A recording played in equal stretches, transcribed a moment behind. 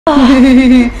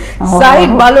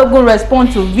Saheed Balogun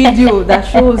responds to video that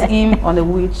shows him on a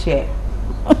wheelchair.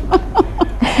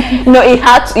 No, he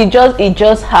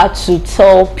just had to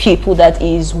tell people that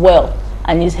he is well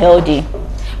and he's healthy.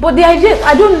 But the idea,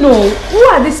 I don't know, who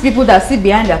are these people that sit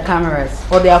behind their cameras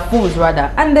or their phones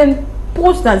rather, and then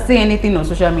post and say anything on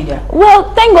social media?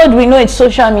 Well, thank God we know it's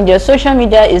social media. Social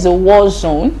media is a war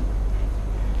zone.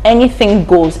 Anything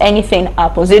goes, anything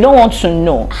happens. They don't want to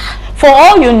know. For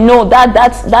all you know,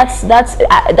 that's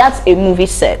a movie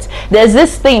set. There's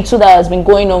this thing too that has been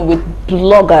going on with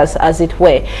bloggers, as it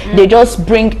were. They just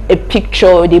bring a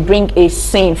picture, they bring a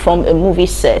scene from a movie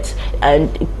set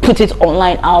and put it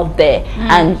online out there,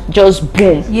 and just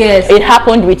boom. Yes, it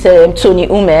happened with Tony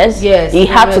Umes. Yes, he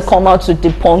had to come out to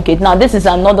debunk it. Now this is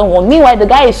another one. Meanwhile, the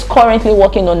guy is currently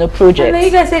working on a project. And then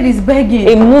you guys said he's begging.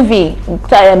 A movie,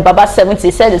 Baba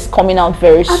 70 said is coming out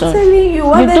very soon. I'm telling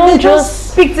you, and you then don't they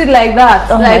just picked it like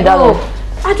that. Oh like,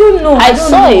 I don't know. I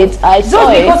saw it. Just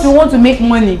because we want to make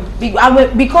money,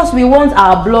 because we want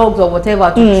our blogs or whatever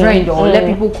to trend or let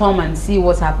people come and see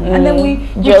what's happening, and then we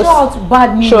throw out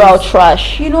bad news, throw out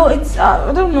trash. You know, it's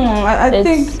I don't know. I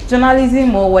think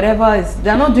journalism or whatever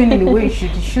they're not doing it the way it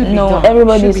should be done.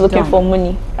 Everybody is looking for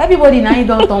money. Everybody now you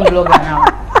don't turn blogger now.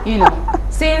 You know,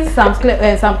 since some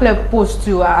Claire post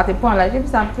to at a point like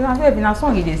Sam Claire in a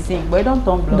song he they sing, but he don't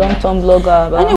turn blogger. Don't turn blogger.